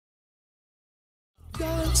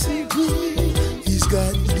Konsequence, he's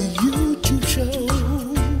got the YouTube show.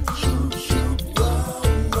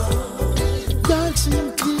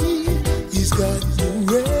 Dancing clean, he's got the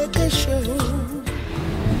reggae show.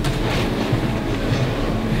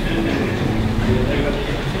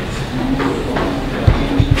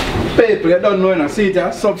 People, you don't know, see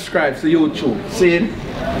it, subscribe to YouTube. See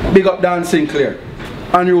it? Big up Dan Sinclair.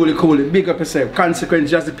 Unruly cool, big up yourself. Konsequence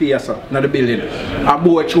just the PS up, not the building. A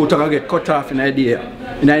boy shoot and get cut off in the idea.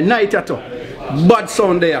 In the night at all. Bad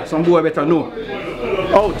sound there, some boy better know.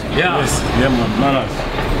 Out. Yes, yeah man, manners.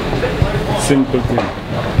 Simple thing.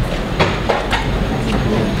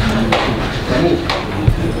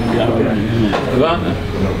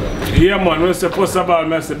 Yeah man, when I say first of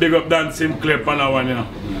all, I say big up Dan Sinclair for that one, you know.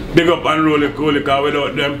 Big up Unruly Cool, because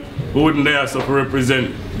without them, we wouldn't dare to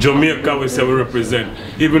represent Jamaica. We say we represent.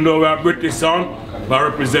 Even though we are British sound, we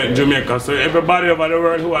represent Jamaica. So everybody over the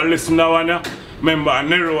world who are listening to one, remember I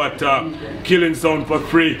never attack killing sound for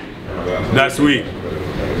free. That's we.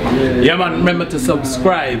 Yeah man, remember to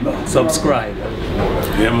subscribe. Subscribe.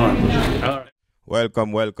 Yeah man. All right.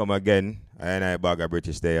 Welcome again. I Bagger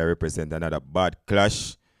British Day. I represent another bad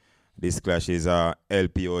clash. This clash is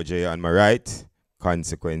LPOJ on my right.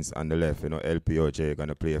 Konsequence on the left. You know, LPOJ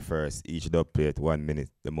gonna play first. Each dub plate 1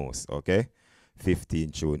 minute the most, okay?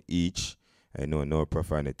 15 tune each. I know no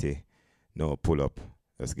profanity, no pull up.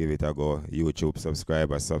 Let's give it a go. YouTube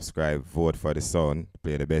subscribe, vote for the sound,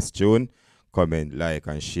 play the best tune, comment, like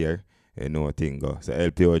and share. You know thing go. So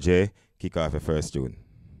LPOJ, kick off the first tune.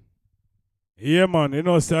 Yeah man, you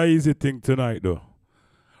know it's an easy thing tonight though.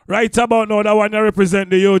 Right about now that one I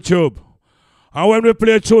represent the YouTube. And when we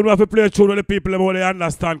play a tune, we have to play a tune with the people about they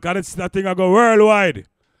understand. Because it's that thing I go worldwide.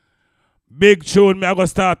 Big tune, me I go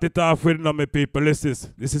start it off with my people. This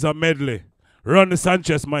is a medley. Run the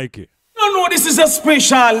Sanchez, Mykie. No, this is a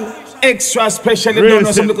special, extra special. You don't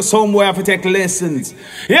know some somewhere have to take lessons.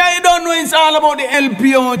 Yeah, you don't know it's all about the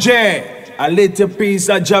LPOJ. A little piece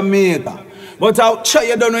of Jamaica. But I'll tell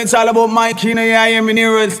you don't know it's all about Mykie, you know, I am in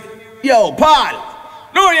here. Yo, Paul.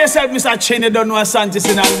 Know yourself, Mr. Chin, you don't know Sanchez,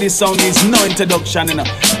 and all this sound is no introduction, you know.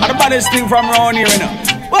 And the baddest thing from around here, you know.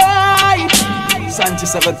 Why?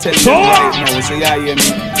 Sanchez ever tell you right now, so yeah, you hear me?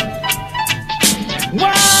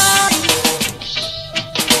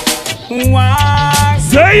 Why?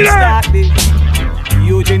 Say that!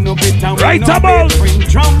 You didn't know better. Right about! Bring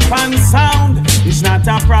jump and sound, it's not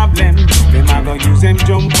a problem. Them are gonna use them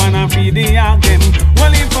jump and feed the them.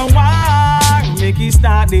 Well, if a war, make it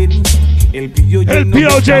started.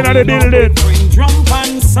 LPOJ not the building. Bring jump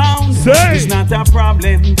and sound, it's not a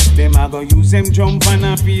problem. Them are gonna use them jump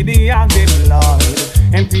and feed the them, Lord.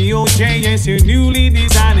 LPOJ, yes, you newly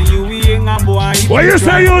designed, you ain't a boy. What you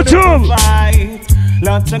say, YouTube?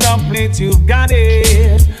 Lots of DUBPLATES, you've got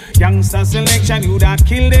it. Youngster selection, you that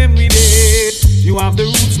kill them with it. You have the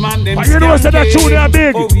roots, man, them you know that tune are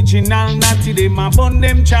big. Original, natty, them a bun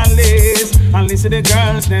them chalice. And listen, the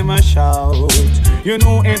girls, them a shout. You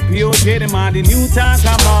know LPOJ, them are the new talk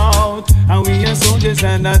about. And we are soldiers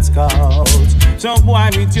and that scouts. So boy,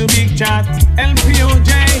 with your big chat,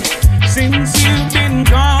 LPOJ, since you've been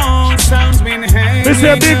gone, sounds been hanging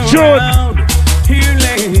around here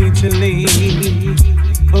lately.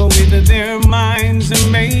 Oh, with their minds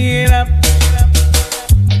made up.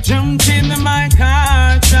 I jumped into my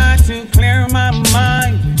car, tried to clear my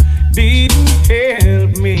mind, didn't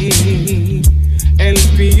help me.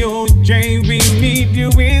 LPOJ, we need you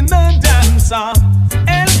in the dancer.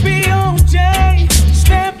 LPOJ,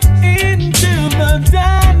 step into the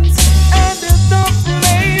dance, and the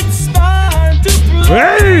DUBPLATES start to play.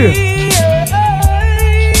 Hey!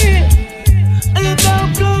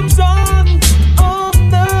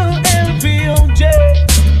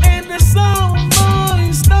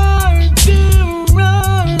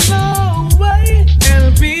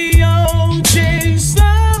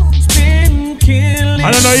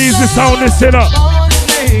 I don't know easy sound this sinner.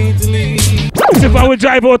 If I would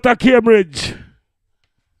drive out to Cambridge.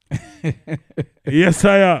 Yes,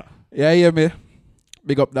 I am. Yeah, hear me?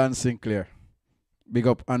 Big up Dan Sinclair. Big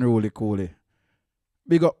up Unruly Cooley.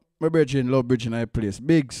 Big up my bridging, love bridging I place.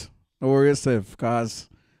 Bigs, don't worry yourself, cause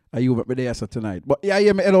I you up there so tonight. But yeah,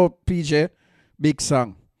 hear me, hello PJ. Big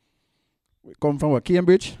song. We come from what?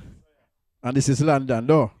 Cambridge? And this is London,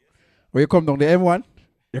 though. When you come down the M1,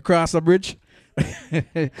 you cross the bridge.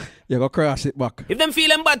 You go cross it back. If them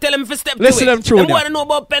feeling bad, tell them to step Listen to it. them through. Them want to know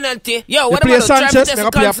about penalty. Yo, what play about Sanchez, the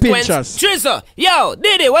play Konsequence? Trizza, yo,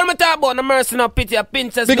 Diddy, what am I talking about? No mercy, no pity, a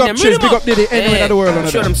pinchers. Big up Triz, big up Diddy, anywhere in the world.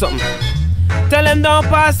 Show them something. Tell them don't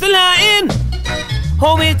pass the line.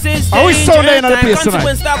 Oh, it is How is sound in the time. place tonight?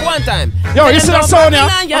 Consequence stop one time. Yo, you see that sound here?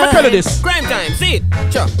 I'm gonna tell you this. Crime time, see it.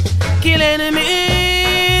 Sure. Kill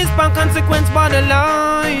enemies, pan consequence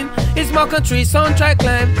borderline. It's my country soundtrack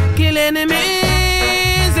climb. Kill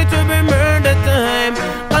enemies, it will be murder time.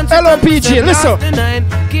 LPOJ, listen.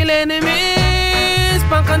 Kill enemies,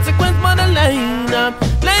 pan consequence borderline.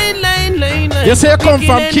 Line. You say you come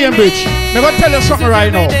from Cambridge. I'm gonna tell you something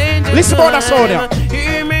right now. Listen about that sound here.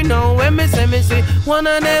 Hear me now when me say one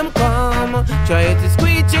of them come. Try to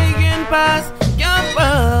squeeze chicken pass, can't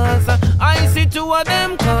pass. I see two of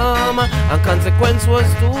them come, and consequence was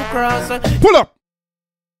too cross. Pull up.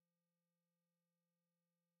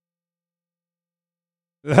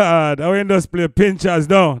 Lord, I will just play pinchers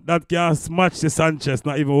now. That can't match the Sanchez,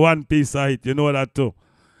 not even one piece of it. You know that too.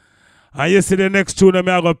 And you see the next tune I'm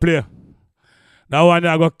going to play. That one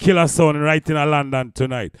I got killer sound right in London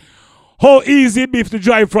tonight. How easy it be to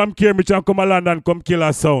drive from Cambridge and come to London come kill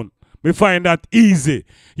a sound? We find that easy.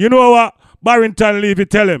 You know what? Barrington Levy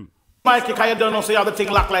tell him. Mykie, can you don't know so you have the thing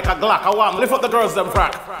locked like a Glock? I want lift up the girls them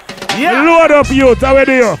frack. Yeah. Load up youth, how are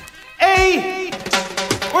you? Hey,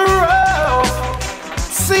 we're rough.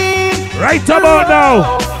 See. Right about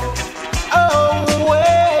now. Oh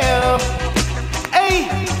well. Hey,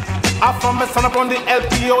 I found my son up on the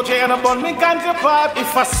LPOJ and I bun me ganja pipe.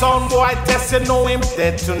 If a son boy test, you know him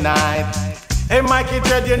dead tonight. Hey Mykie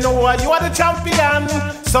Dread, you know what? You are the champion.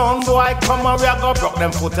 Son boy, come on, we are gonna broke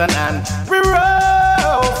them foot and hand. We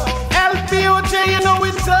rough. LPOJ, you know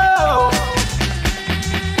it's tough.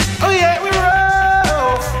 Oh yeah, we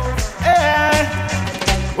rough.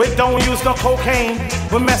 Yeah. We don't use no cocaine.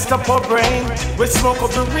 We messed up our brain. We smoke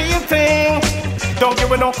up the real thing. Don't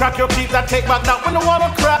give it no crack, your teeth that take back that when you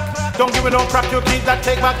wanna crack. Don't give it no crack, your teeth that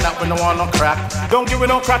take back that when you wanna crack. Don't give it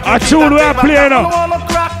no crack, your teeth that take back that when you wanna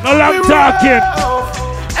crack. No long talking.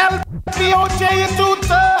 LPOJ is too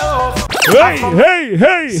tough.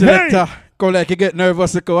 Hey. Selector, come like you get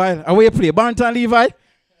nervous a while. And when you play Barrington Levi,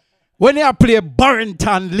 when you play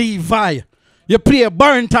Barrington Levi, you play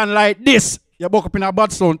Barrington like this. You buck up in a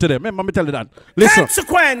bad sound to them. Remember me tell you that. Listen.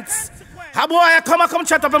 Consequence. A boy, come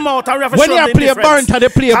chat up your mouth and rev a when you play Barrington, they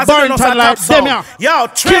play Barrington like them. Yo,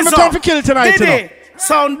 Kill me come for kill tonight. Diddy,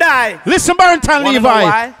 sound die. Listen, Barrington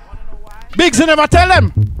Levi. Biggs, you never tell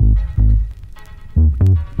them.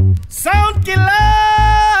 Sound killer.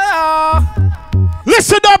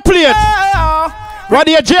 Listen up, play it. What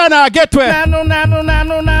do you Jana get to? No.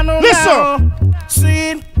 Listen.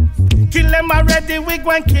 See, kill them already, we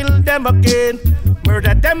go and kill them again.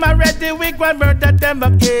 Murder them already, we go and murder them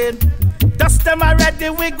again. Dust them already,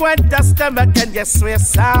 we go and dust them again. Yes, we're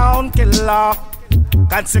sound killer.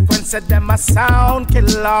 Consequence of them a sound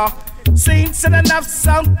killer. Saints and enough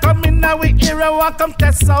sound coming now, we hear a walk come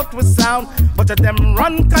test out with sound. But them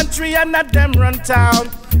run country and not them run town.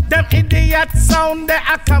 Them idiot sound they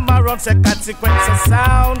a come around, say consequence of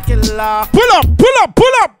sound killer. Pull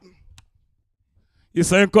up. You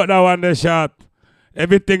say you cut that one there short.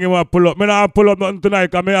 Everything you want pull up. Me not pull up nothing tonight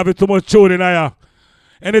because I have too much tune in here.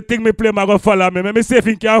 Anything me play, I go follow me. Me see if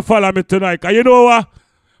you can follow me tonight. Because you know what?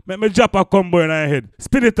 Me drop a combo in my head.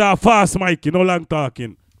 Spin it off fast, Mykie. No long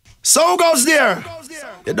talking. So goes there.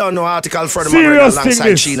 You don't know article for the man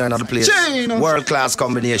alongside Chino and other place. World class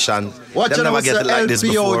combination. Watch them never get it like this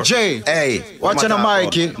before. Hey, watch on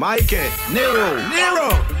Mykie. Nero.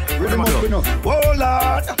 Oh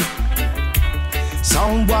Lord.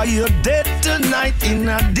 Sound boy, you're dead tonight in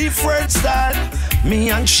a different style.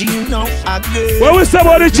 Me and Chino again. What was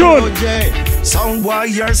about the tune? Sound boy,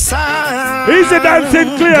 you're sad. Easy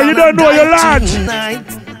dancing clear. You don't know your large.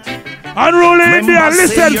 Unruly India,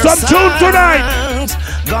 listen, some tune tonight.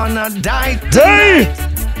 Gonna die tonight.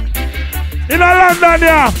 Hey, in a London,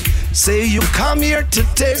 yeah. Say you come here to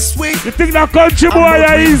test with. You think that country boy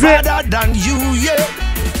are easy? Better than you, yeah.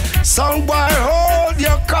 Sound boy, hold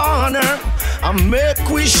your corner. And make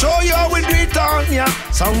we show you how we do it on ya.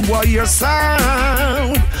 Sound boy, your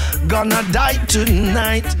sound gonna die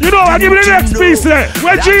tonight. You know, I give you the next piece there.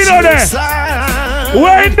 Where Gino there?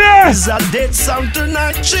 Where in there? It's a dead sound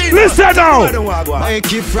tonight, Gino. Listen now.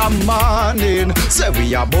 Mykie from morning. Say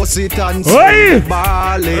we are boss it and say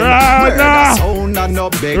ballin'. Nah. Sound and no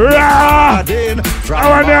big garden. From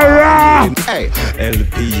morning. Hey,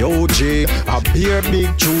 LPOJ, a beer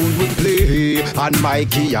big tune we play. And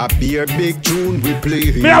Mykie, a beer big tune we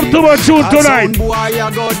play. Me have too much tune tonight. Boy,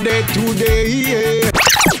 I got dead today.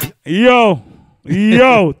 Yo,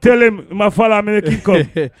 tell him my follow me kick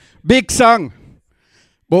up. Big song.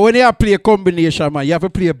 But when you play a combination, man, you have to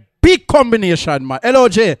play a big combination, man.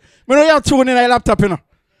 LOJ, me know you have tune in your laptop, you know.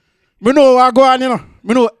 Me know what go on, you know.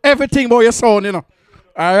 Me know everything about your sound, you know.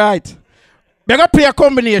 All right. We're going to play a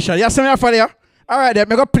combination. You see me for there? All right, then.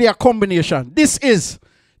 We're going to play a combination. This is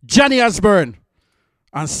Johnny Osbourne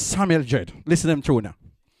and Samuel Dredd. Listen to them tune now.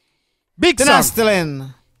 Big song. We're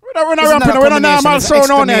not rapping. We're not normal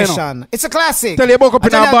sound on there. It's a classic. Tell you about up in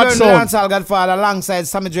a bad sound. Dancehall Godfather alongside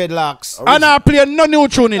Sammy Dreadlocks. And I play no new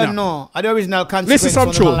tune in No, the original Consequence. Listen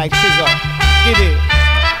some tune. Like Get it.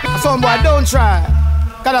 Some boy, don't try.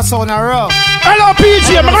 Got a sound raw. Hello,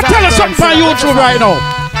 PG. I'm going to tell you something on YouTube right now.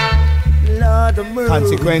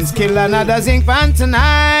 Consequence kill another zinc fan tonight.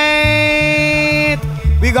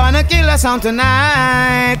 We gonna kill a sound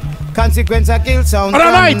tonight. Consequence a kill sound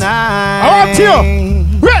tonight. I want you.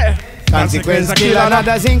 Consequence kill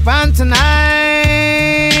another zinc fan tonight.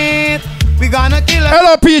 We gonna kill a...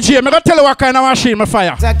 Hello, PG. I'm gonna tell you what kind of machine my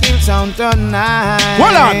fire. Kill sound tonight.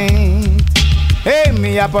 Hold on. Hey,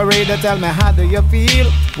 me operator, tell me how do you feel?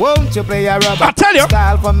 Won't you play a rubber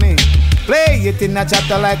style for me? Play it in a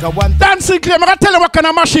chapter like a one. Dancing clear, I'm gonna tell you what kind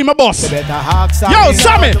of machine my boss. Yo,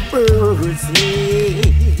 Sammy.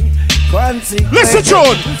 Listen to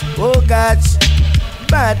it. Oh gosh,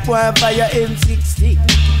 bad boy fire M60.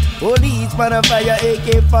 Police man fire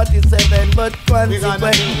AK-47, but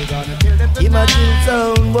consequence. Imagine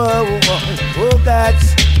sound, whoa. Oh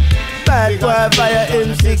gosh, bad boy fire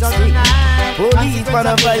M60. Police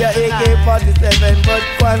man fire AK-47, but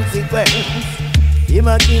consequence.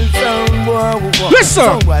 Imagine sound, whoa. Listen.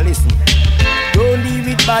 Song boy, listen. Don't leave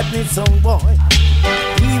it badness, song boy.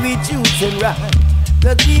 Leave it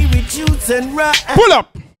shoots and ride. Pull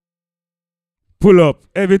up. Pull up.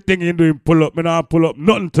 Everything you doing, pull up. Me not pull up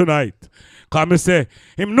nothing tonight. Cause me say,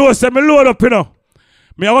 him know say me load up, you know.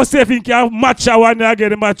 Me I was say if he can match a one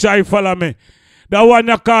again, the match I follow me. The one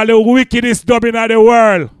you call the wickedest dubbing of the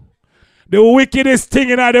world. The wickedest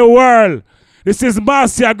thing in the world. This is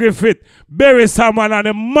Marcia Griffith, Barry Salmon and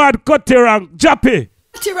the mad Cutty Rank, Jappy.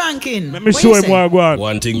 Cutty Ranking. Let me show him what I go on.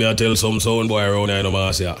 One thing me I tell some sound boy around here, no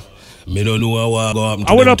Marcia. Me don't know how go happen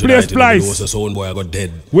to I wanna them play tonight. Splice. Sound boy I got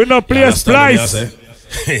dead. We not play Splice.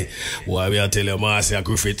 Why we I tell you Marcia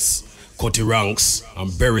Griffiths, Cutty Ranks,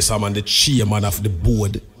 and Barry Salmon, the chairman of the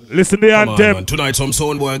board. Listen to the anthem. Tonight some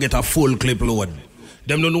sound boy get a full clip load.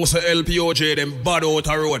 Them don't know say LPOJ, them bad out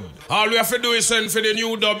a road. All we have to do is send for the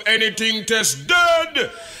new dub, anything test dead.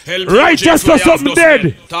 LPOJ right, just for something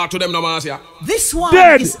dead. Talk to them now, Marcia. This one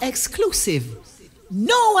is exclusive.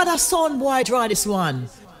 No other sound boy draw this one.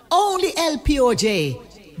 Only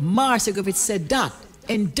LPOJ. Marcia Griffith said that.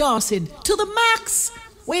 Endorsing to the max.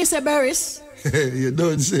 Where you say, Barris? You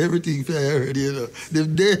don't say everything fair already, you know. They're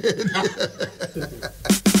dead.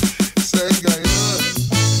 Same guy,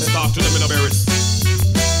 Talk to them in a Barris.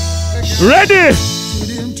 Ready?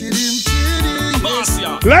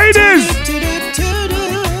 Ladies!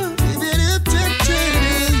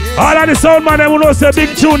 All of the sound man, them know say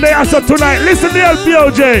big tune they answer tonight. Listen to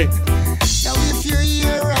LPOJ. Now if you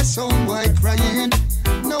hear a sound boy crying,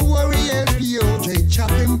 no worry, LPOJ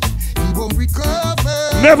chopping. He won't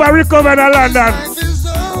recover. Never recover in London.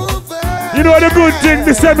 You know the good thing,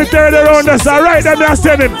 the cemetery around us are right there, they are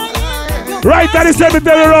sending. Right at the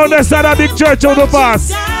cemetery around us are a big church on the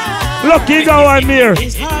pass. Lucky go on near.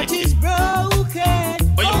 His heart is broken.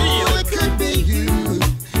 Oh, it could be you,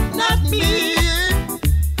 Not me.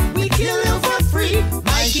 We kill you for free.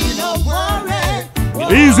 Mykie, no worry.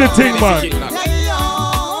 Easy thing, man. Lay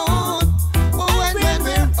on. Oh, and when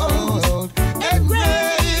we're old and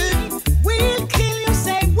gray, we'll kill you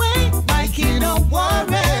same way. Mykie, no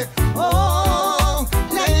worry. Oh,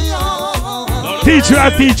 lay on. Teacher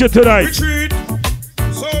and teacher tonight. Retreat.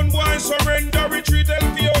 Sound boy surrender. Retreat.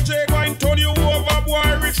 LPOJ going turn you over,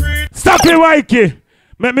 boy. Retreat. Stop it, Mykie.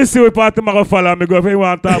 Let me see what part of my follow me go if you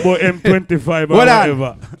want to talk about M25 or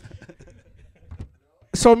whatever.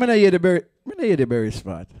 So, I hear the berry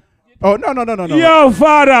spot. Oh, no. Yo,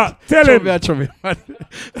 father, tell him. Show me.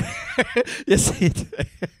 You see it?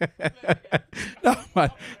 No,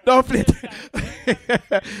 man. Don't play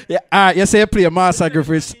it. Yeah, you say you play a Marcia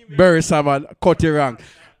Griffiths, Barry Salmon, Cutty Rank.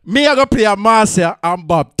 Me, I go play a Marcia and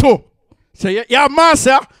Bob too. So, you're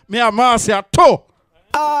Marcia, me a Marcia too.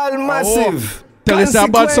 All massive. Tell us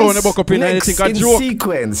about sound about up in anything a joke.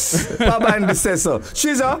 Sequence. Baba and the Cecil.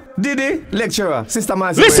 Shiza, Didi, lecturer, Sister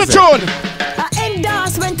Marcia. Listen, John. An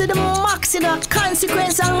endorsement to the max in a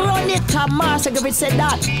consequence and run it. Marcia Griffith said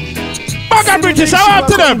that. Back and British, I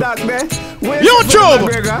want to them. YouTube.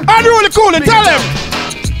 Unruly Cool, tell them.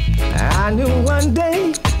 I knew one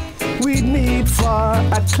day we'd meet for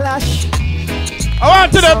a clash. I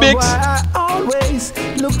want to them, Biggs. I always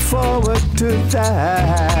look forward to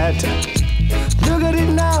that. Look at it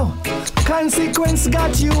now. Consequence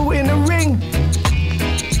got you in the ring.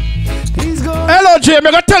 He's Hello, Jay, I'm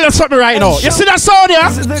gonna tell you something right now. You see that sound here?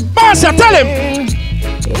 Marcia, tell him.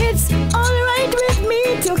 It's alright with me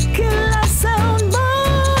to kill a sound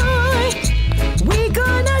boy. We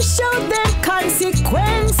gonna show them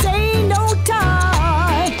consequence, ain't no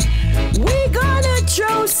tie. We gonna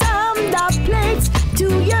throw some DUBPLATES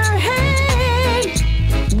to your head.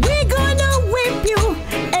 We gonna whip you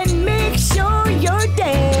and make sure you're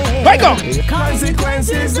dead. Right go. Consequence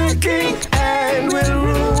is the king and will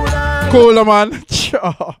rule us. Cool, man.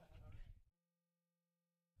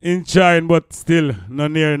 In China, but still, no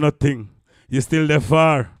near nothing. You still there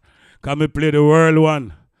far. Can me play the world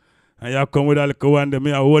one. And you come with a little one,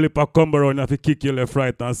 me a whole heap of combo around, you have to kick you left,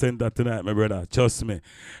 right, and center tonight, my brother. Trust me.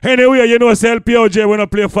 Anyway, you know, LPOJ, when I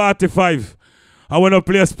play 45, I want to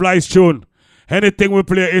play a splice tune. Anything we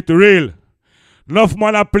play, it real. Enough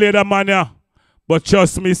man I play the mania. But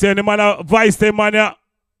trust me, say any man I vice the mania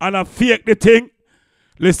and I fake the thing.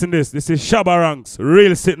 Listen this is Shabba Ranks,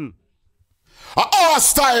 real sitting. Our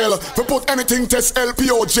style to put anything test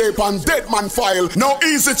LPOJ on dead man file. No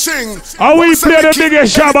easy ching. How we play the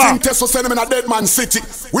biggest Shabba? Anything test so send him in a dead man city.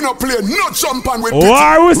 We not play no jump and we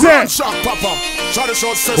why we say?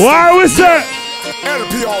 Why we say?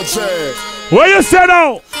 LPOJ. What you say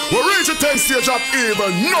now? We reach the 10th stage of evil.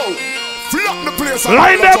 No. Flock the place.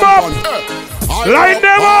 Line them up. Line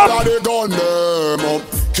them up.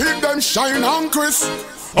 Keep them shine on Chris.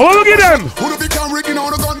 What we give them? Who do we can rigging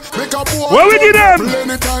on the gun? Make a boy. What we give them?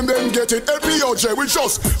 Anytime them get it, LPOJ, we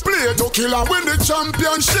just play to kill and win the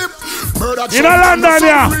championship. Murder in London,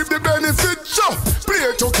 yeah. Reap the benefit,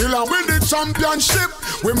 play to kill and win the championship.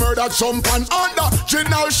 We murder jump and under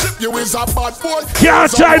generalship. You is a bad boy. Can't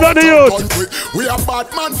try on the youth. We are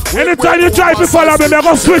bad man. Anytime you try to follow me, I'm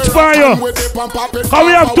gonna switch for you. Cause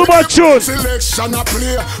we have too much shoes. Selection a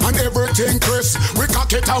play and everything, Chris. We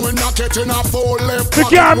cock it and we knock it in a full left.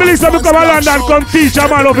 I can't believe some come to London come teach a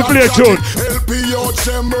man how to play tune.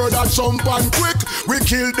 LPOJ murder jump and quick. We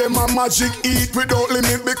kill them a magic eat without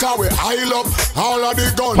limit because we high up all of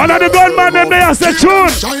the guns. All of the gunman them they say tune.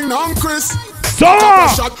 Shine on Chris. So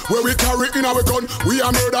shot where we carry in our gun. We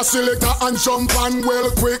are murder selector and jump and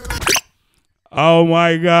well quick. Oh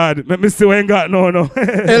my God. Let me see what ain't got no.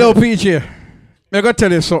 Hello PJ. I'm gonna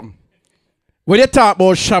tell you something. When you talk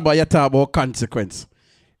about Shabba, you talk about Konsequence.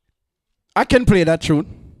 I can play that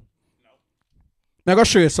tune. I'm going to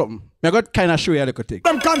show you something. I'm going to kind of show you a little thing.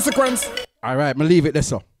 Them Konsequence. All right, I'm going to leave it there,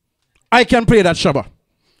 so. I can play that Shabba.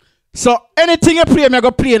 So, anything you play, I'm going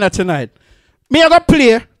to play that tonight. I'm going to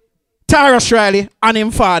play Tarrus Riley and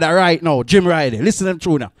him father right now, Jim Riley. Listen to them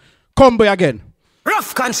tune now. Come by again.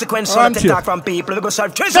 Rough Consequence, so to talk from people. We go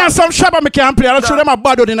serve treasure. There's some Shabba I can't play. I don't show them a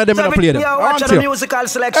bad one in them and play them. Yeah, watch the musical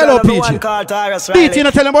selection. Hello, of the one called Tarrus Riley. Pete, you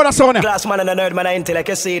know tell them about that song. Glass man and a nerd man, I intellect,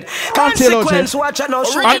 you see it. Consequence, watch it now.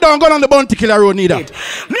 And don't go on the Bounty Killer Road neither.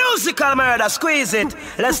 Musical murder, squeeze it.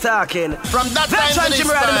 Let's talk in. From that time to Jim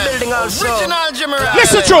Riley in the building also. Original Jim Riley.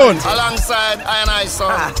 Listen, John. Alongside I and I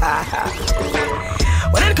son.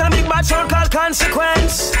 Well, then come a big bad sound called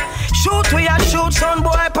Consequence. Shoot, we a shoot, son boy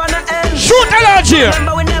upon the end. Shoot, LG.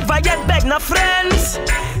 Remember, we never yet beg no friends.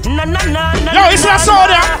 Na na na na. Yo, it's that song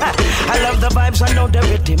there. I love the vibes, I know the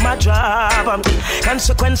rhythm, my job.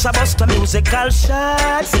 Consequence, I bust the musical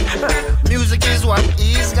shots. Music is what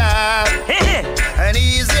he's got. And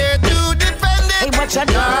he's here to defend it. Hey, watch a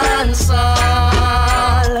dancehall.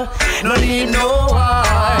 No need no war.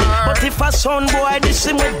 But if a son boy this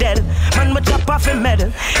him with dead, man me drop off a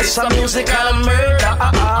medal. It's a musical murder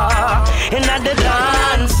in the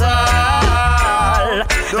dancehall,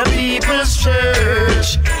 the people's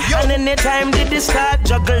church. And anytime did they start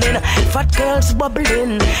juggling, fat girls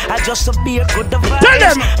bubbling, I just to be a good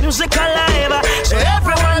device. Musical live, so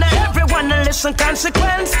everyone listen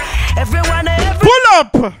Consequence. Everyone. Pull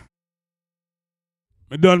up.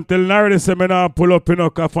 I don't tell Nari say me now pull up, you know,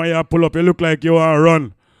 cause when you pull up, you look like you want to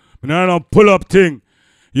run. Me now pull up thing.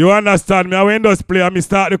 You understand me? I when just play and me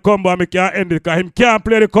start the combo and me can't end it. Cause him can't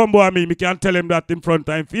play the combo and me can't tell him that in front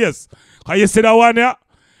of him face. Can you see that one here?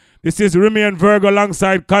 This is Remy and Virgo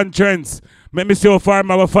alongside Consequence. Let me see how far I'm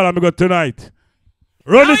going to follow me go tonight.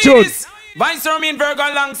 Run the tune. Vice Remy and Virgo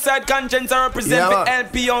alongside Consequence I represent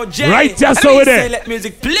the LPOJ. Right, just over there. Let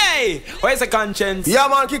music play. Where's the Consequence? Yeah,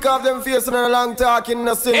 man, kick off them face and a long talking,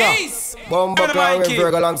 no singer. Ace. Bomba Clan and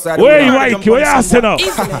Virgo alongside. Where you, Mykie? Where you asking now?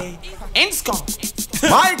 Easily. Inscom.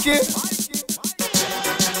 Mykie.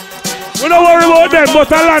 We don't worry about them,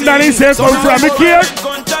 but I land and he say come from. Me care.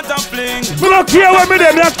 We don't care when me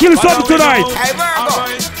them. Me kill something tonight. Hey,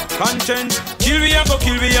 Virgo. Conscience. Kill me, I go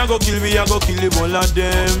kill me, I go kill me, I go kill the one of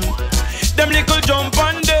them. Them little jump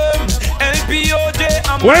on them.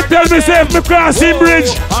 LPOJ. When tell me say if me crossing bridge,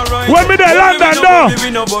 when me there London now.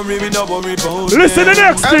 Listen to the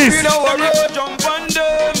next piece.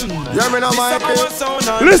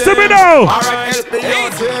 Listen me now.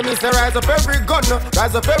 Rise up every gun,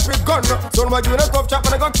 rise up every gun. Somebody you tough chop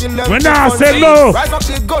and I gon' kill them. When I say no, rise up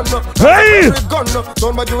the gun, hey,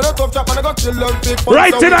 somebody you tough chop and I gon' kill them.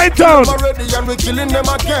 Right tonight town. Already and we killing them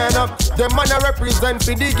again. Them man I represent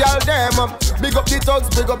for the girl them. Big up the thugs,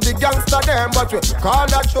 big up the gangster them. But we call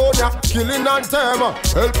that show ya killing and them.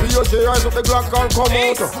 LPOJ rise up the Glock and come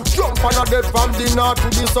out. Jump on a dead from the north to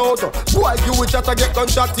the south. Boy you wish that I get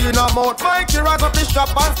gunshot in a mouth. Mykie rise up the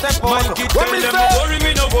shop and step out. What me say?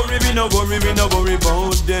 No worry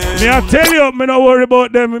about them. Me I tell you, me no worry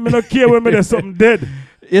about them. Me no care when me there's something dead.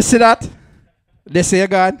 You see that? They say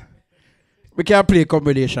again, we can't play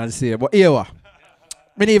combinations here. But here,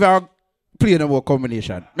 me never play no more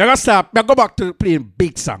combination. Me gonna stop. Me go back to playing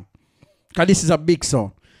big song. Cause this is a big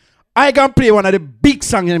song. I can play one of the big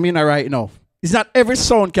songs in me right now. It's not every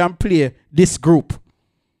sound can play this group.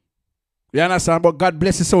 You understand? But God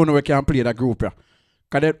bless the sound we can play that group.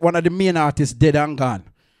 Because one of the main artists dead and gone.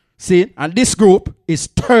 See? And this group is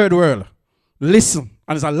Third World. Listen.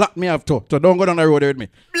 And there's a lot me have to. So don't go down the road with me.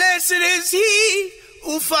 Blessed is he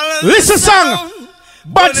who follows. Listen song.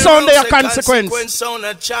 Bad sound they are Konsequence. Konsequence sound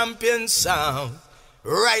a champion sound.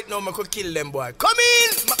 Right now I could kill them boy. Come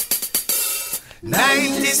in.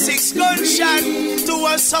 96 gunshot to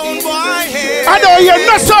a sound boy here. I know you're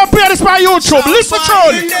not so play this by YouTube. Listen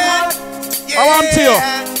Tron. I want to you.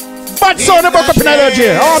 Bad sound they broke up in energy.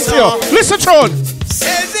 I want to you. Listen Tron.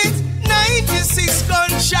 Says it 96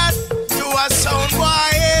 gunshot to a sound boy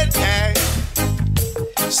head.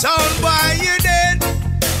 Sound boy you dead.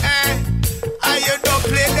 And you don't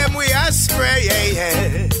play them with a spray.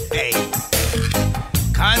 Hey.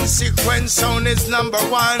 Konsequence sound is number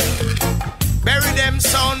one. Bury them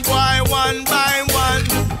sound boy one by one.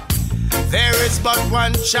 There is but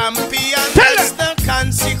one champion. That's the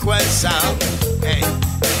Konsequence sound. Hey.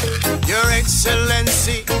 Your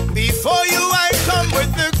Excellency, before you I come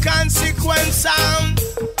with the Konsequence sound.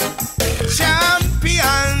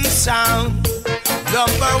 Champion sound.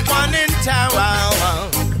 Number one in town.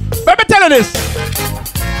 Let me tell you this.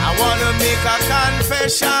 I wanna make a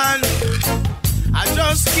confession. I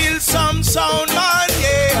just killed some sound man,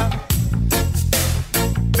 yeah.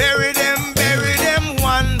 Bury them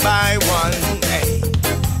one by one. Hey.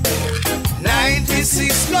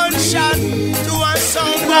 96 gunshot to a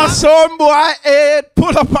sound boy. Now sound boy,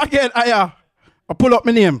 pull up again. I pull up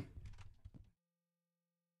my name.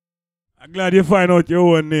 I'm glad you find out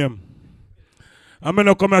your own name. I'm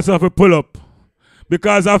gonna come myself a pull up.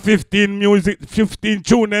 Because of 15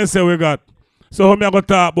 tunes say we got. So how me I gonna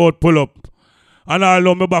talk about pull up? And all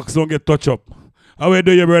of my box don't get touch up. How we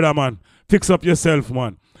do you, brother, man? Fix up yourself,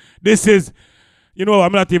 man. This is, you know,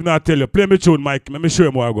 I'm not even gonna tell you. Play me tune, Mike. Let me show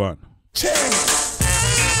you what I go on.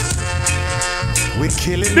 We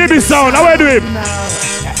killing DB sound, how we do it?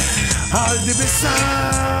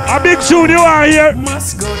 A big tune you are here.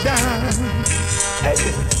 Must go down.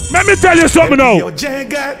 Let me tell you something now. LPOJ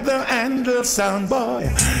got the handle, sound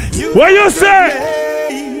boy. What you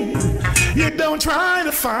say? You don't try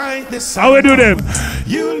to find this. How we do them?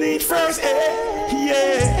 You need first aid,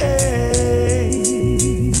 yeah.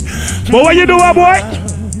 But what you do, boy?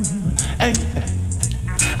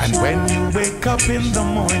 And when you wake up in the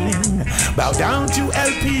morning, bow down to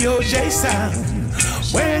LPOJ sound.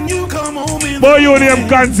 When you come home in boy, you name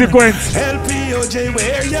Konsequence. LPOJ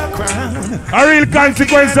wear your crown. A real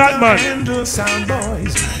Konsequence that man. Handle sound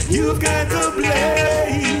boys. You've got the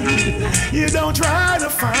blade. You don't try to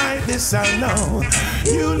fight this sound, no.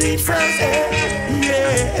 You need first aid,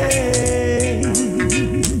 yeah.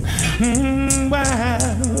 Wow.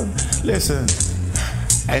 Listen.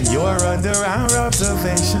 And you're under our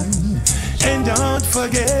observation. And don't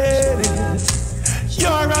forget it.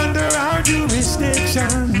 You're under our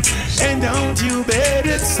jurisdiction. And don't you bet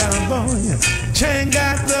it, sound boy. Chain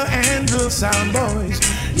got the handle, sound boys.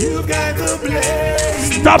 You've got the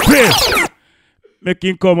blade. Stop it! Make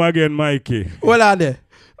him come again, Mykie. Hold on there.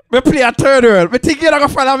 We play a Third World. We think you're not going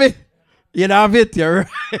to follow me. You don't have it, you're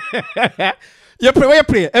right. You play, what you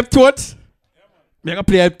play? F-Toads? I'm going to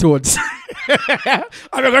play F-Toads.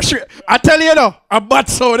 I'm going to shoot. I tell you now, a bad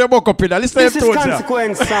sound they woke up in there. Listen to This is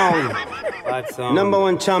Konsequence sound. Number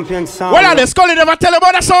one champion sound. Hold on there. Scully never tell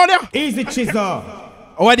about the sound there. Easy chisel.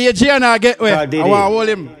 What do you G and I get where? I want to hold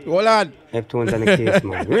him. Hold on. F-Tones on the case,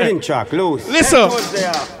 man. Rhythm track, loose. Listen.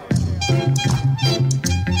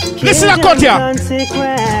 Listen to cut here.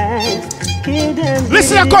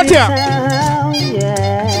 Listen to cut here.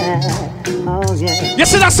 You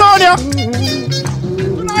see that sound, yeah?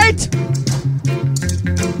 Right.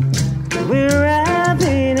 We're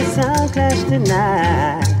having a sound clash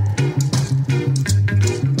tonight.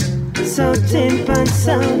 So timp and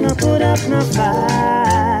sound, no put up no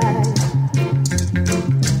fight.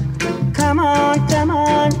 Come on,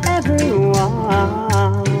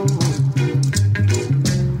 everyone.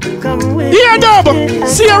 Come with yeah, dub.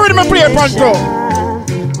 See you ready, my play control.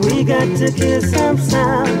 We got to kill some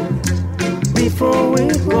sound before we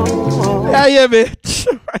go. Yeah, bitch.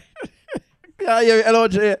 Yeah,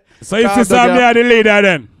 LOJ. So if you saw me as the leader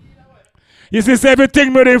then, you see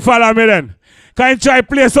everything me didn't follow me then. Can you try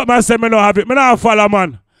play something and say me no have it? Me not follow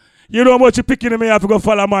man. You know how much you picking me have to go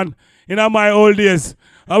follow man. In my old days.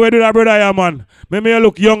 I will do that brother yeah, man. Me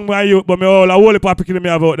look young my youth, but me all a whole heap picking me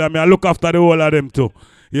about that. Me I look after the whole of them too.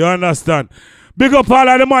 You understand? Big up all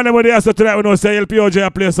of the man when they ask tonight when I say LPOJ I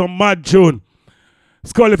play some mad tune.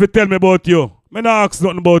 Skull if you tell me about you. Me not ask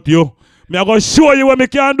nothing about you. Me I gonna show you what me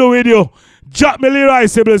can do with you. Drop me Leroy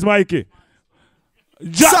siblings, Mykie.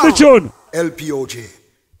 Drop the tune. LPOJ.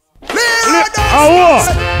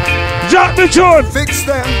 Drop the tune. Fix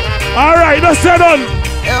them. Alright, that's it done.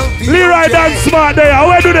 Leroy dance smart there.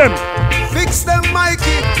 How do them? Fix them,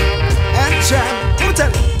 Mykie. And Jam. Come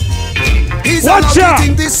tell him. He's watch not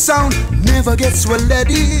getting this sound. Never gets well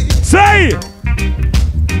ready. Say.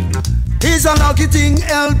 He's not getting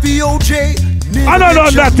LPOJ. I don't know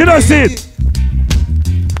that. You don't see it.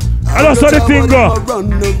 I don't saw the thing go.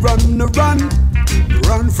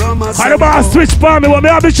 Run from us. I don't switch for me. But me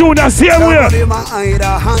have the tune the same way.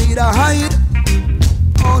 Hide.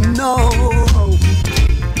 Oh no.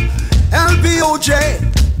 LPOJ.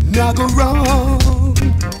 Now go wrong.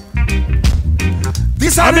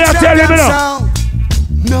 This is the champion sound.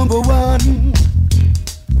 Number one.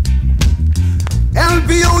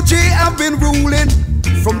 LPOJ have been ruling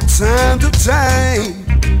from time to time.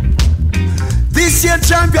 This year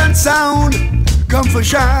champion sound come for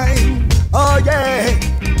shine. Oh yeah.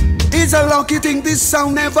 It's a lucky thing this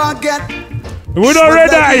sound never get. We don't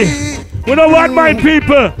ready. We don't want my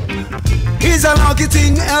people. It's a lucky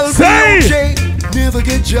thing LPOJ never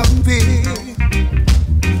get jumpy.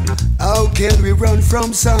 How can we run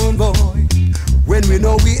from sound boy when we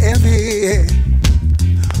know we heavy?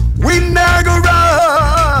 We never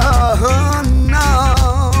run,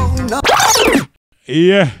 no.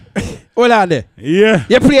 Yeah. Hold on there. Yeah.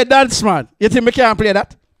 You play dance, man. You think me can't play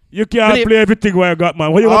that? You can't play everything what you got,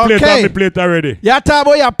 man. What you gonna play that me play it already? You talk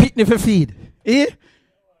about your picnic for feed. Eh?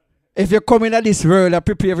 If you come into this world, I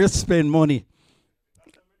prepare to spend money.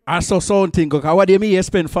 I saw something go. What do you mean you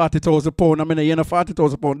spend £40,000? I mean, you know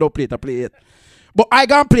 £40,000, don't play it, I play it. But I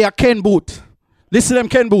gonna play a Ken Boot. Listen to them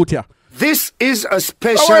Ken Boot here. This is a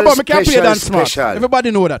special.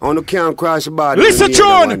 Everybody know that. On the can't cross the border. Listen,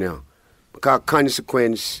 John. Because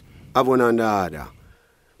Konsequence have one on the other.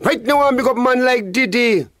 Right now, I'm big up man like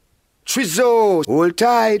Diddy, Trizzo. Hold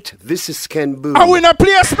tight. This is Ken Boot. I will not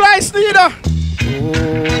play a splice neither.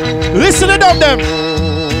 Listen to them.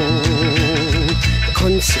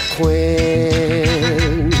 Konsequence.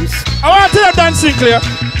 I want to hear Dan Sinclair.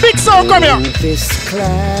 Big song, come here. This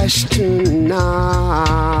clash tonight.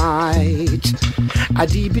 A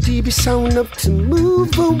DB sound up to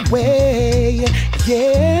move away.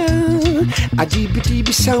 Yeah. A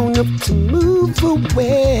DB sound up to move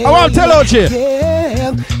away. I want to tell OJ.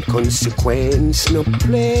 Yeah. Konsequence no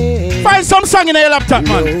play. Find some song in your laptop,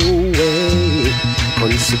 man. No way.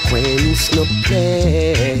 Konsequence no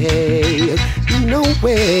play. No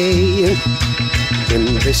way. In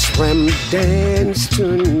this ram dance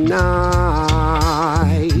tonight,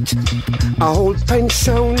 a whole pine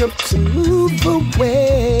sound up to move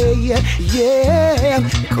away. Yeah,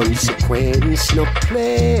 Konsequence no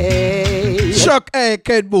play. Chuck, hey,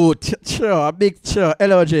 Ken Boot. Sure, a big sure.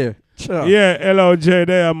 LOJ. Sure. Yeah, LOJ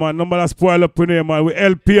there, man. Nobody spoil up in here, man. We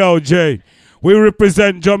LPOJ. We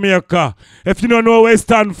represent Jamaica. If you don't know where we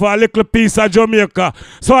stand for, a little piece of Jamaica.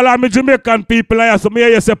 So all of me Jamaican people here, so me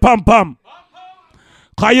hear you say pam pam.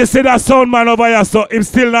 Cause you see that sound man over here, so him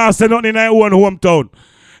still not say nothing in his own hometown.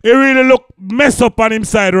 He really look mess up on him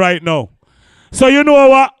side right now. So you know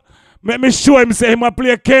what? Let me show him say him a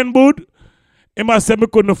play Ken Boot. He must say me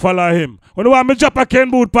couldn't follow him. When you want me drop a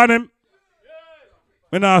Ken Boot pan him?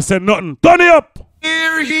 Me not say nothing. Turn it up.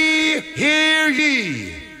 Hear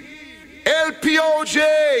ye.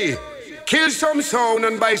 LPOJ. Kill some sound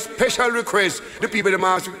and by special request, the people them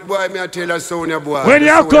ask, boy, me I tell us Sonia boy. When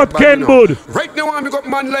you cut Ken Boot. Right now I'm got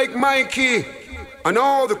man like Mykie and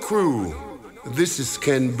all the crew. This is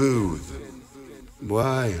Ken Booth.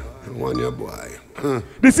 Boy, I want your boy.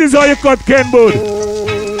 This is how you cut Ken Boot.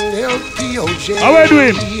 LPOJ. How are you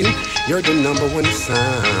doing? You're the number one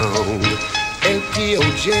sound.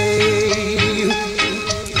 LPOJ.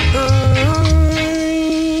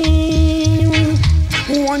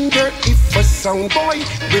 Wonder if a sound boy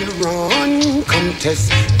will run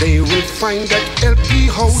contest. They will find that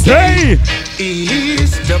LPOJ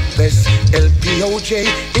is the best. LPOJ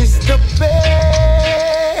is the best.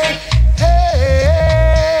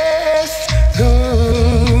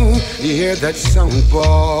 You hear that sound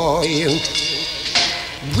boy?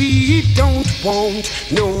 We don't want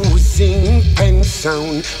no sing pen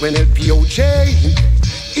sound when LPOJ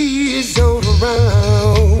is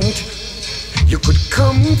around. You could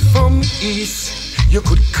come from east, you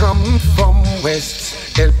could come from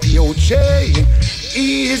west. LPOJ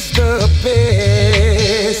is the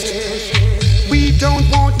best. We don't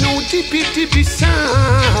want no dippy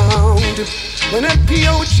sound when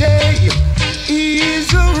LPOJ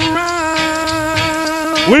is around.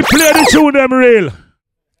 We play the tune them real.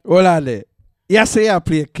 Hold on there. You say I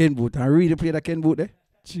play Ken Boot and really play the Ken Boot there?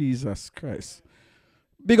 Jesus Christ.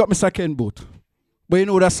 Big up Mr. Ken Boot. But you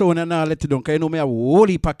know that sound and I'll let you down because you know me have a whole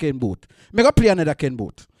heap of Ken Boot. I'm going to play another Ken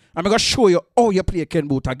Boot. I'm going to show you how you play Ken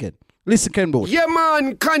Boot again. Listen, Ken Boot. Yeah,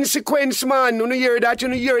 man. Consequence, man. You hear that? You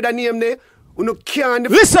hear that name there? You can't...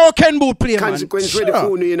 Listen how Ken Boot play, Consequence man. ready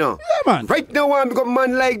for you know. Yeah, man. Right now, I'm got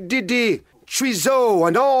man like Diddy, Trizzo,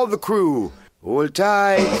 and all the crew. Hold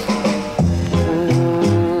tight.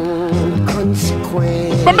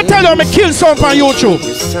 Consequence. But me tell you, I'm kill sound on YouTube.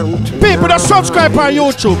 People that subscribe on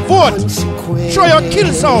YouTube, vote. Show your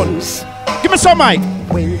kill sound. Give me some mic.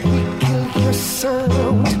 When we kill your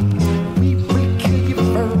sound, we will kill you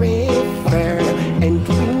forever. And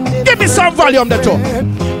we never give me some volume there too.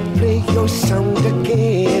 Play your sound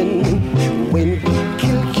again. When we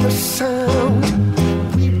kill your sound,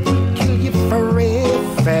 we will kill you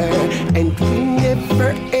forever. And we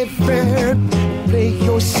never ever play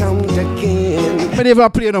your sound again. Me never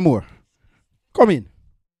play no more. Come in.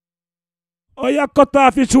 Oh, you cut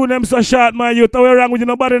off your tune them so short, man. You tell wrong with you,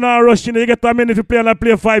 nobody now rushing. You get a minute to play and I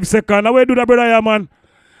play 5 seconds. Now, where do that, brother, yeah, man?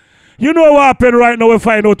 You know what happened right now? We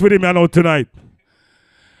find out with him now tonight.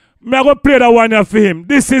 Me I go play that one here for him.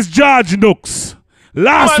 This is George Nooks.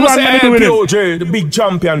 Last man, one me do with him. LPOJ, the big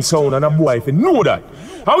champion sound, and a boy, if you know that.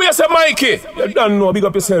 How we say, Mykie? You don't know, big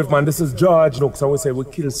up yourself, man. This is George Nooks, and we say we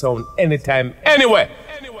kill sound anytime, anywhere.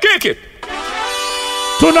 Kick it.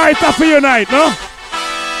 Tonight after your night, no?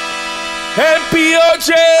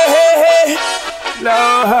 LPOJ,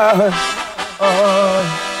 Lord.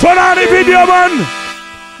 Turn on the video, man.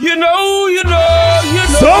 You know.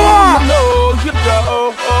 So what?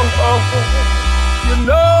 You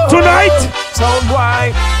know. Tonight. Sound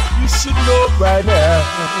why you should know right now.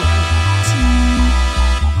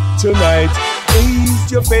 Tonight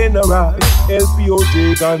is your funeral.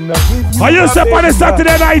 LPOJ gonna give you. Are you step on a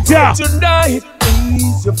Saturday night, yeah? Tonight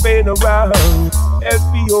is your funeral.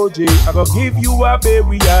 LPOJ, I'm gonna give you a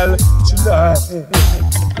burial tonight.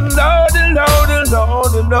 Lord.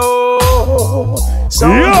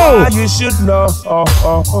 Someone you should know.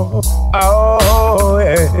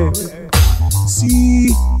 Yeah. See,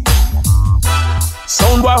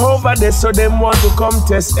 sound boy over there, so them want to come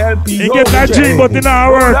test LPOJ. You get that dream, but in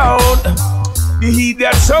our work. You hear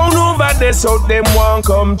that sound over there, so them want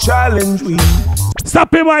come challenge we.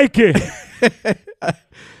 Stop him, Mykie.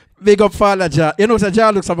 Big up Father Jar. You know what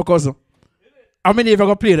Jar looks like my cousin? How many of you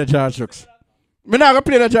gonna play the Jar jokes? Me not gonna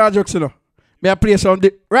play the Jar jokes, you know. Me a play some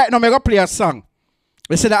right now. Me gonna play a song.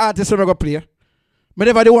 We say the artist me gonna play. Me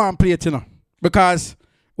never the one play it, you know, because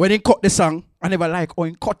when he cut the song, I never like how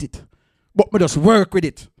he cut it. But me just work with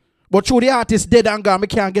it. But through the artist dead and gone, me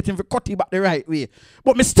can't get him to cut it back the right way.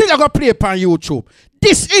 But me still gonna play it on YouTube.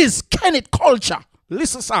 This is Kenneth Culture.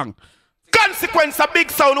 Listen song. Consequence, a big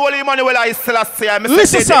sound, Holy Emmanuel, I still say.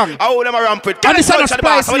 Listen song. I hold them around with. And this is a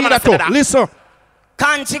splice that too. Listen.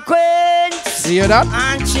 Consequence. You hear that?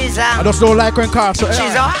 And she's I just don't like when cars. So,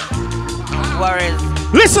 she's worries.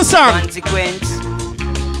 Listen song. Consequence.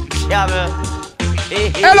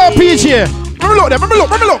 LPOJ. Let me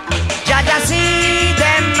look. Jaja see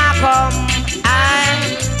them a come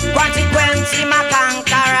and consequence him a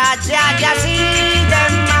conqueror. Jaja see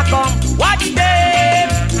them a come. Watch them.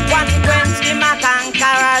 Consequence him a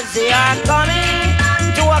conqueror. They are coming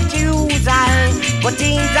to accuse I. But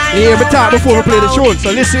things I yeah, but talk before we play the tune,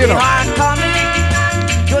 so listen, you know. They are coming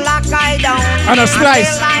to lock I down. And a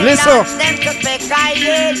slice. Listen. Them to pick I.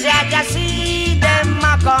 Jaja see them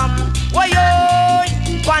a come. Why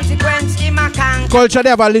consequence him a conqueror. Culture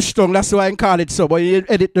never list tongue, that's why I call it so. But you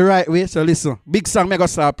edit the right way, so listen. Big song, me go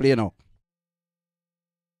start playing now.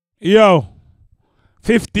 Yo,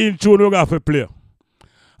 15 tune we got to play.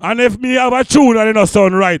 And if me have a tune and it not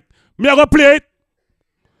sound right, Me I go play it.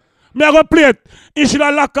 Me I go play it. You should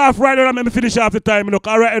have lock off right now and let me finish off the time. Look,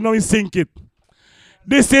 all right now we sync it.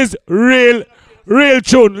 This is real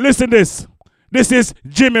tune. Listen this. This is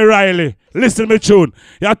Jimmy Riley. Listen to me tune.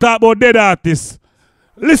 You talk about dead artists.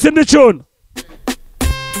 Listen to tune.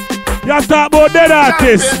 You talk about dead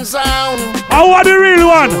artists. I want the real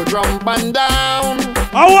one.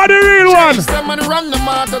 I want the real one. Run them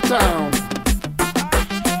out of town.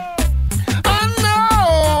 I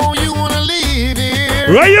know you wanna leave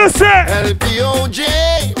here. What you say?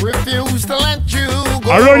 LPOJ refuse to let you go.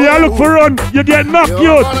 I run you look for run. You get knocked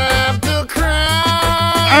out. Have to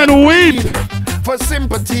cry and weep for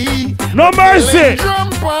sympathy. No mercy.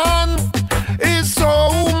 Jump on is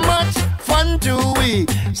so much fun to we.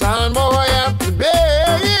 Son boy have to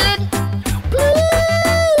beg. Please.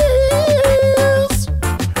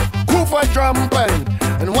 Who for jumping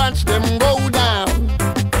and watch them go down.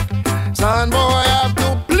 Son boy have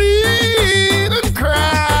to plead and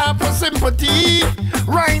cry for sympathy.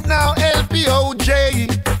 Right now LPOJ.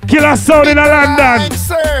 Killer sound in London.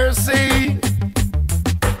 Cersei.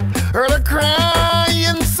 Heard a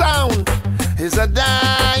crying sound is a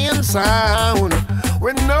dying sound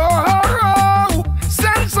with no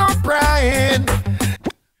sense of pride.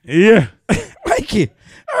 Yeah. Mykie,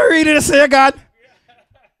 I ready to say God.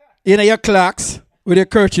 You know your clocks with your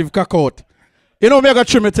kerchief cock out. You know me I got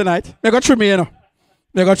trim you tonight. Me got trim you, you know.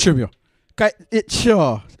 Me got trim you.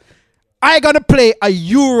 Sure. I gonna play a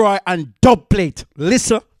Uri and dub plate.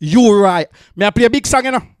 Listen, Uri. May I play a big song,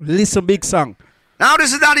 you know? Listen, big song. Now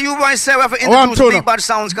this is that you boys say we have to introduce big bad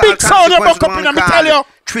sounds. Big sound you buck up in and me tell you.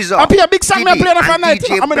 I play a big song, me play enough night.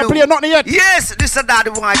 I'm gonna play nothing yet. Yes, this is that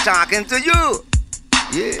boy talking to you.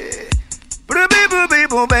 Yeah.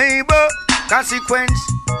 Consequence.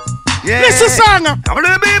 Yeah. Listen song.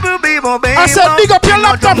 I said big up your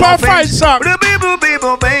laptop and find song.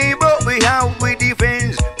 We have we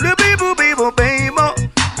defense.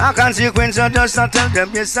 A consequence of just not tell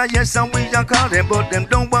them yes and we don't call them but them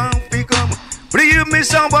don't want to come. Believe me,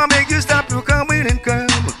 someone make you stop to come in and come.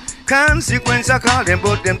 Consequence I call them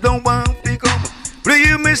but them don't want to come.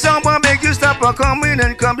 Believe me, someone make you stop to come in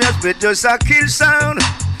and come. Just with just a kill sound.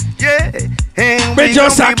 Yeah, and we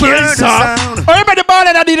just a kill sound. Everybody ball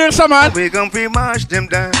and I did it, man. We gon' mash them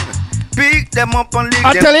down. Pick them up and lick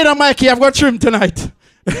I them. tell you now, Mykie, I've got trim tonight.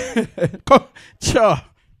 Come, sure.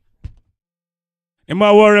 You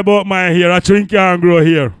might worry about my hair. I think can't grow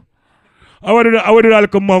here. I want to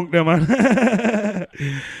like a monk there, man.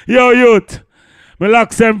 Yo, youth. Me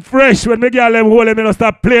locks them fresh. When me girl them hold them, me don't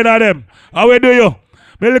stop playing at them. How we do you?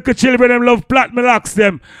 Me little children them love plat, me locks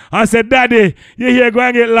them. I said, Daddy, you here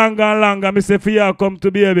going to get longer and longer. Me say, for you come to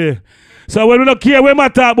baby. So when we don't care when I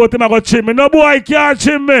talk about him, I go trim me. No boy can't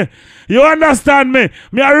trim me. You understand me?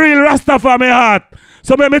 Me a real Rasta for my heart.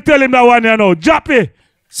 So me tell him that one, you know. Jappy.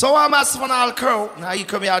 So I'm asking for all crew. Now you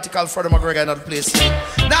come here article for the McGregor in that place.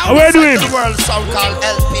 Now we do him. The world sound called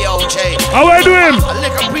LPOJ. How we do him?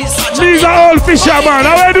 These are all fishermen.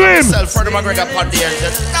 How we do him? For the McGregor pod there.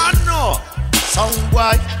 No. Sound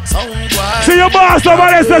boy. See your boss over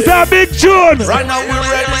there says a big tune. Right now we're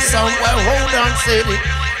ready. Sound boy, hold on, say it.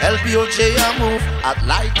 LPOJ I move at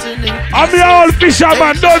lightning. I'm the old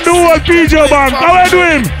fisherman. Don't do old PJ bank. How we do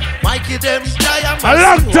him? Mykie them a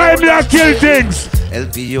long time they are kill things.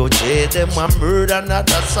 LPOJ them a murder, not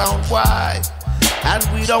a sound boy. And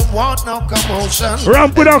we don't want no commotion.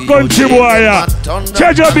 Ramp with a country boy, yeah.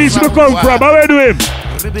 Treasure Beach we come from. How we do him?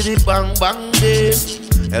 Bang bang day.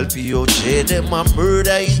 LPOJ them a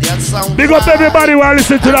murder, idiot sound. Big up everybody who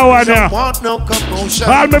listen to that one, yeah. Want no commotion.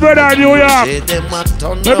 All my brother in New York.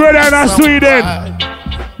 My brother in Sweden.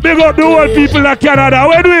 Big up the whole people in Canada.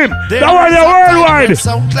 Where do him? That one you worldwide.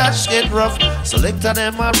 Sound clash get rough. Selector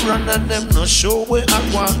them a run and them no show where I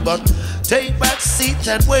want. But take back seat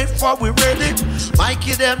and wait for we ready.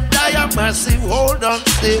 Mykie them die a massive hold on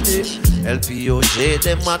steady. LPOJ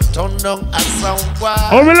them a turn down a sound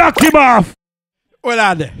wild. Oh, we lock him off. Well,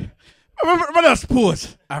 I'm not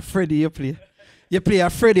suppose. Freddie, you play a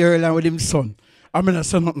Freddie earlier with him son. I'm in a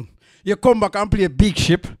son nothing. You come back and play a big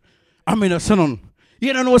ship. I'm in a son nothing.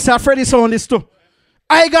 You don't know what's a Freddie sound this too.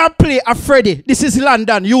 I gotta play a Freddie. This is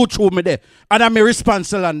London. YouTube me there. And I'm a response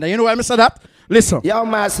to London. You know why I said that? Listen. Yo,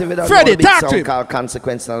 massive. Freddie, talk to him. Called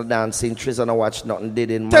Consequence and dancing. Trees and watch nothing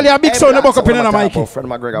did in. Tell you a big sound about up in there,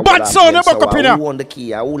 Mykie. Bad sound about up in there. Who won the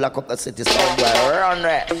key? Who lock up the city sound boy? Run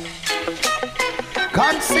there.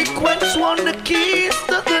 Consequence won the keys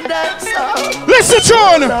to the dancehall. Listen,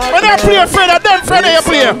 John. When I play a Freddie, then Freddie you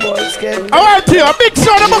play. I want to play a big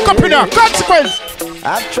sound about up in there. Consequence.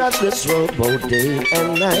 I've traveled this road both day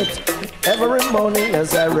and night. Every morning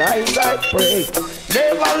as I rise, I pray.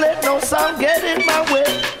 Never let no sound get in my way.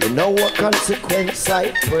 You know what consequence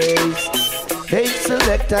I praise. Hey,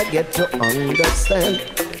 selector, get to understand.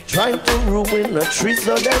 Trying to ruin a trees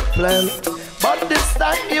of their plan. But this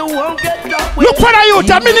time you won't get that way. Look for the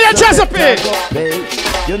youth, I'm in the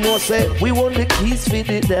Chesapeake. You know, say, we want the keys for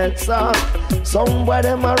the dance song. Somewhere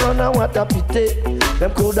them a run and what a pity.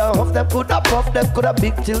 Them coulda huff, them coulda puff, them coulda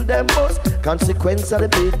big till them bust. Consequence of the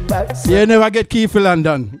big bad. You never get key for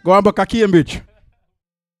London. Go on back to Cambridge.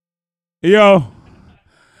 Yo.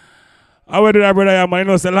 I went to that brother, I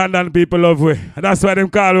know say London people love we. That's why them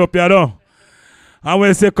call up, you know. And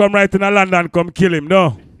when say come right in London, come kill him,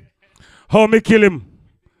 no. How me kill him?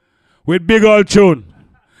 With big old tune.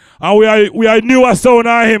 And we are newer sound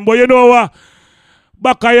on him. But you know what?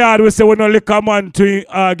 Back a yard, we say we don't lick a man to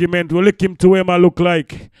argument. We lick him to him and look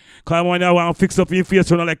like. Because when you want to fix up his face,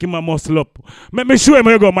 we don't like him a muscle up. Let me show him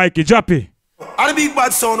how you go, Mikey. Drop it. All the big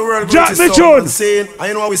bad sound the world. Drop the tune. Saying, and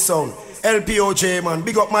you know how we sound. LPOJ, man.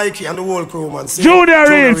 Big up Mykie and the whole crew, man. Junior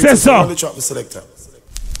Reed, say so. The selector.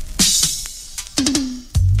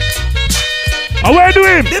 And where do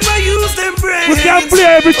him? Them a use them brains. We can't play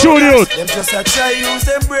every tune, youth. Them just a try use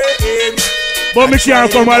them brains. But me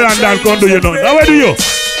can't come around and come do you nothing. Now where do you?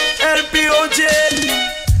 LPOJ.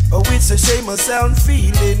 Oh, it's a shame I sound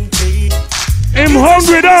feeling pain. I'm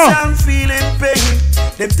hungry now. Sound feeling pain.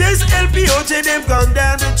 Them test LPOJ, them gone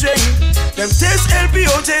down the drain. Them test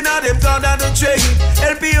LPOJ, now them gone down the drain.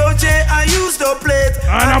 LPOJ, I use the plate. And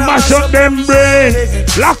I mash up them brain.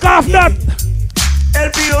 Lock off that.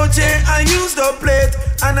 LPOJ, I use the plate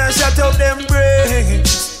and I shut up them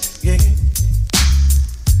brains. Yeah.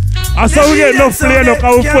 I saw we get enough play now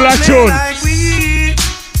because we full of tune.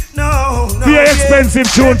 No, very expensive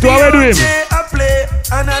tune to how we do him. I play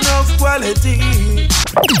and enough quality.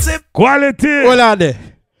 Quality. Hold on there.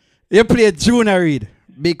 You play Junior Reed,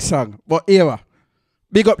 big song. But here,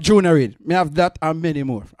 big up Junior Reed. Me have that and many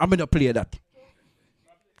more. I'm going to play that.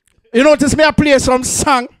 You notice me I play some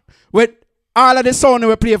song with all of the sound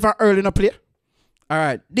we play from early in the play. All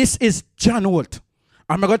right. This is John Holt.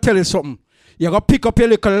 I'm going to tell you something. You're going to pick up your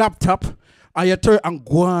little laptop and you turn and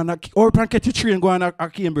go on or catch your train and go on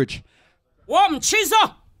at Cambridge.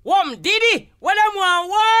 Chizo, Diddy, what them want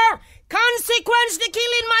war? Consequence the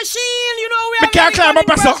killing machine, you know we are. Me can't climb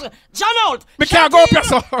up so. John Holt. Me can't go up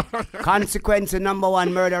so. Consequence, the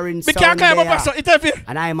 #1 murdering me sound. Me can't climb up so. It heavy.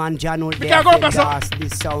 And I'm on John Holt. Me can't go up so.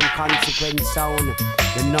 This sound, Consequence sound,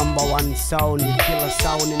 the #1 sound, the killer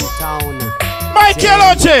sound in town. Mykie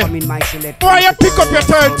LPOJ, boy, you pick up your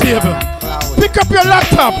turntable, pick up your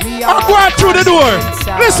laptop, and go out through the door.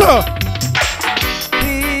 Listen.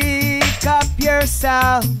 Pick up your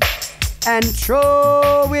sound and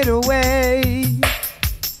throw it away.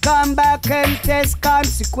 Come back and test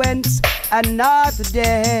Consequence another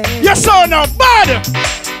day. Your sound now bad.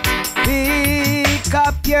 Pick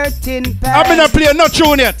up your tin pan. I'm gonna play no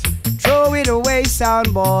tune yet. Throw it away,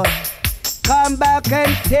 sound boy. Come back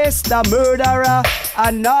and test the murderer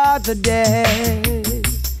another day.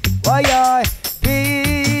 Boy,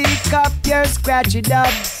 pick up your scratchy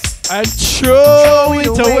dubs and throw it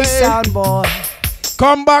away, sound boy.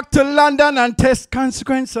 Come back to London and test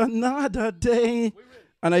Consequence another day.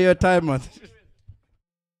 And your time, man.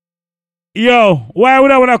 Yo, why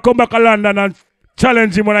would I want to come back to London and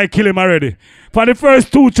challenge him when I kill him already? For the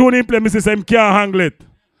first 2 tunes he played, Mrs. M can't handle it.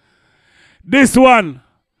 This one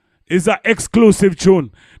is an exclusive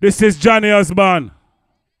tune. This is Johnny Osborne.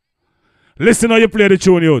 Listen how you play the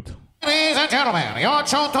tune, youth. Ladies and gentlemen, you're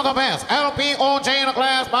tuned to the best. LPOJ in the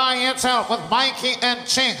class by itself with Mykie and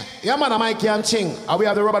Ching. Yeah, man, Mykie and Ching. And we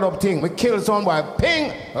have the rubber up thing. We kill someone.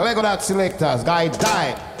 Ping! Lego that selectors. Guy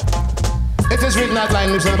died. It is written that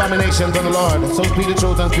line lives an abomination to the Lord. So speak the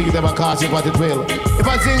truth and speak it ever cause it what it will. If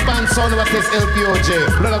I sing band sound of this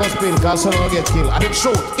LPOJ, blood of a spill, cause son will get killed. And it's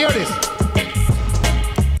truth. Hear this.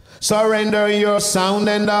 Surrender your sound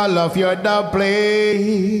and all of your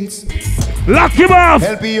dubplates. Lock him off!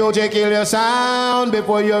 LPOJ kill your sound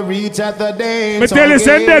before you reach at the dance. Me tell you,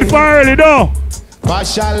 send that for early, though.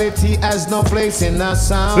 Partiality has no place in a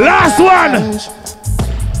sound. Last one!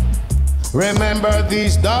 Remember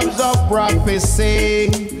these dubs of prophecy.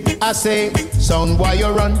 I say, sound boy, you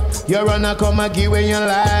run, I come and give away your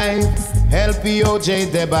life.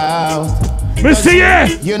 LPOJ the bow. Me see ya.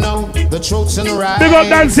 You know the truth's and right. Big up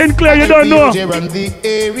Dan Sinclair, you don't know.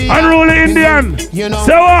 Unruly Indian. You know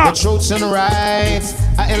so what? The truth's and rights.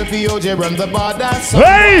 LPOJ run the border. So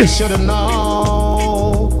hey! Should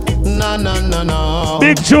know. No.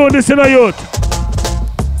 Big tune, this in a youth.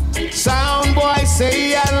 Sound boy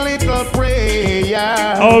say a little prayer.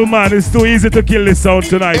 yeah. Oh man, it's too easy to kill this sound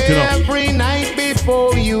tonight, you know. Every night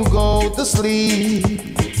before you go to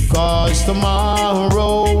sleep, cause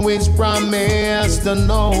tomorrow is promised to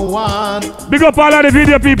no one. Big up all of the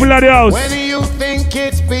video people at the house. When you think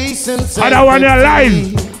it's peace and safety. And I want you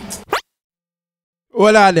live.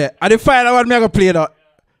 Hold on there. And the final one me going to play now.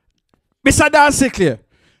 Mr. Dan Sinclair.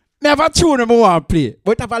 Me have a tune I want to play.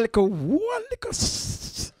 But I have a little one little...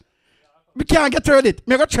 We can't get rid of it.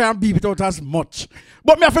 Me going to try and beep it out as much.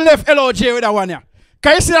 But me have to left LOJ with that one here.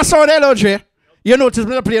 Can you see that sound of LOJ? You notice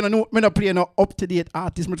me not playing no up-to-date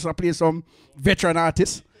artist. Me just play some veteran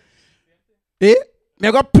artist. Eh?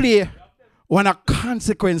 Me going to play one of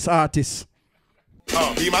Konsequence artists.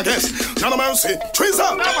 Oh, be my guest. None of mercy.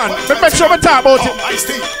 Trizza. Make sure we talk about it.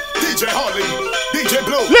 Ice-T, DJ Harley, DJ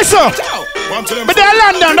Blue. Listen. But they're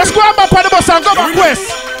London. Let's go back on the bus and go back west.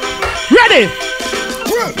 Ready?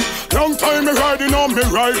 Well, long time me riding on me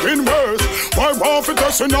riding worse. Why want it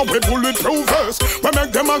us in a way bulletproof verse? We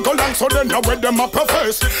make them a go long so then I wear them up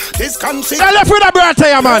first. This Konsequence. I left with a brother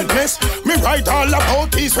here, man. Me write all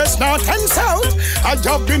about east, west, north and south. I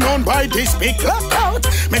have been known by this big lockout.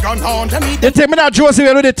 Me gone on to meet. You take me that Josie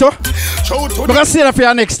will do it too? We're gonna see that for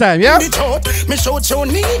you next time, yeah? Me shoot you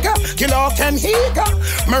nigga, kill off and higa.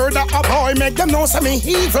 Murder a boy, make them know some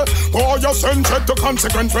evil. Boy, you send check to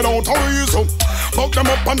Konsequence without a reason. Fuck them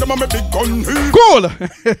up and them on me big gun.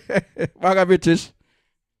 Cool! Baga British.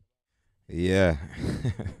 Yeah.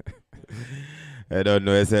 I don't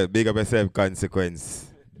know yourself. Big up yourself, Konsequence.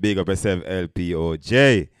 Big up yourself,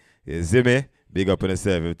 LPOJ. You see me? Big up on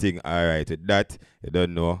yourself. Everything alright with that. You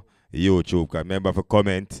don't know. YouTube. Remember for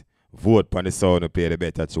comment. Vote on the sound to play the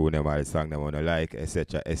better tune them or the song them want to like,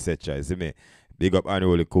 etc. etc. You see me? Big up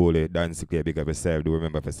Unruly Cooley. Dance Clear. Big up yourself. Do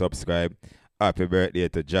remember to subscribe. Happy birthday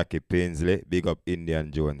to Jackie Pinsley. Big up Indiana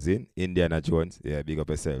Jones. Yeah, big up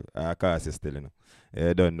yourself. I can't see still, you know.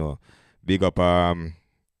 Yeah, don't know. Big up from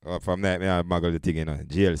that, I muggle the thing, you know.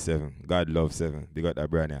 GL7. God love 7. Big up that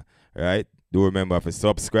brand, yeah. Right? Do remember to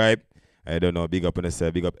subscribe. I don't know. Big up on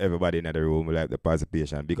yourself. Big up everybody in the room. We like the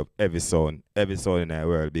participation. Big up every sound in the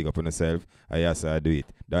world. Big up on yourself. Yes, I do it.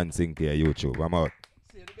 Dan Sinclair, YouTube. I'm out.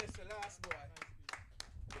 See, the best the last boy.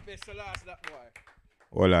 The best the last that boy.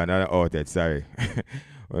 Hold on, I'm out yet, sorry.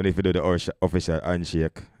 Only if you do the official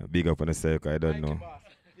handshake, big up on yourself, I don't know.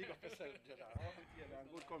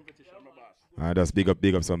 Just big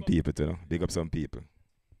up some people, you know. Big up some people.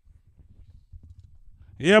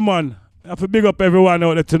 Yeah, man. I have to big up everyone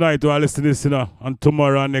out there tonight who are listening to this, you know, and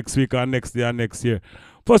tomorrow and next week and next day and next year.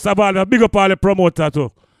 First of all, I big up all the promoters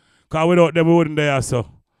too. Because without them, we wouldn't there,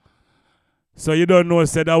 so. So you don't know,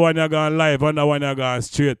 say that one you're going live and that one you're going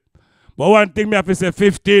straight. But one thing me have to say,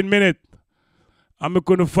 15 minutes. And I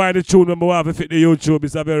couldn't find the tune when I have to fit the YouTube.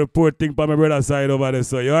 It's a very poor thing for my brother's side over there.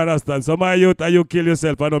 So you understand? So my youth, you kill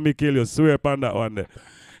yourself, I don't me kill you. Swear upon that one there.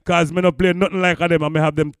 Because I don't play nothing like them and I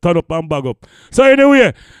have them turn up and bag up. So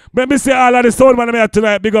anyway, let me say all of the sound man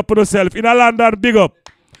tonight, big up on yourself. In London, big up.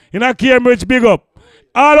 In Cambridge, big up.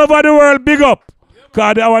 All over the world, big up.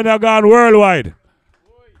 Because that one has gone worldwide.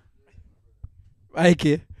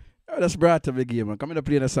 Mykie. That's brought to the game, man. Come in to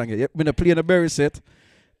play a song. I'm not playing a berry set.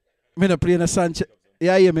 I'm not playing a Sanchez.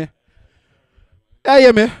 Yeah, hear me? Yeah,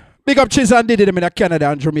 hear me? Big up Chiz and Diddy them in Canada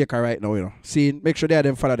and Jamaica right now, you know. See, make sure they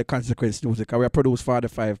them follow the Konsequence music. We are produced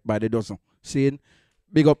 45 by the dozen. See,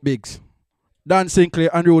 big up Bigs. Dan Sinclair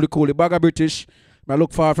and Unruly Cooley. Baga British. I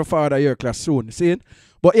look forward for father year class soon. See?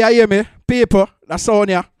 But yeah, hear me? People, that's on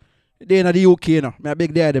ya. They in the UK, you know. My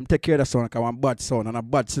big day them take care of the sound because I'm bad sound and a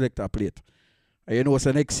bad selector plate. And you know,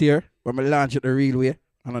 so next year, when we launch it the real way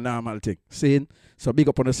and a normal thing. See? So big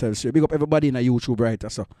up on yourselves. Big up everybody in the YouTube writer.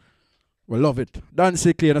 So we love it. Dan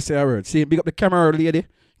Sinclair and say a word. See? Big up the camera lady,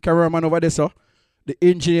 cameraman over there, so. The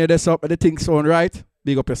engineer there, so. The thing sound right.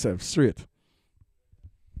 Big up yourself. Straight.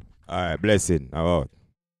 All right, blessing. I'm out.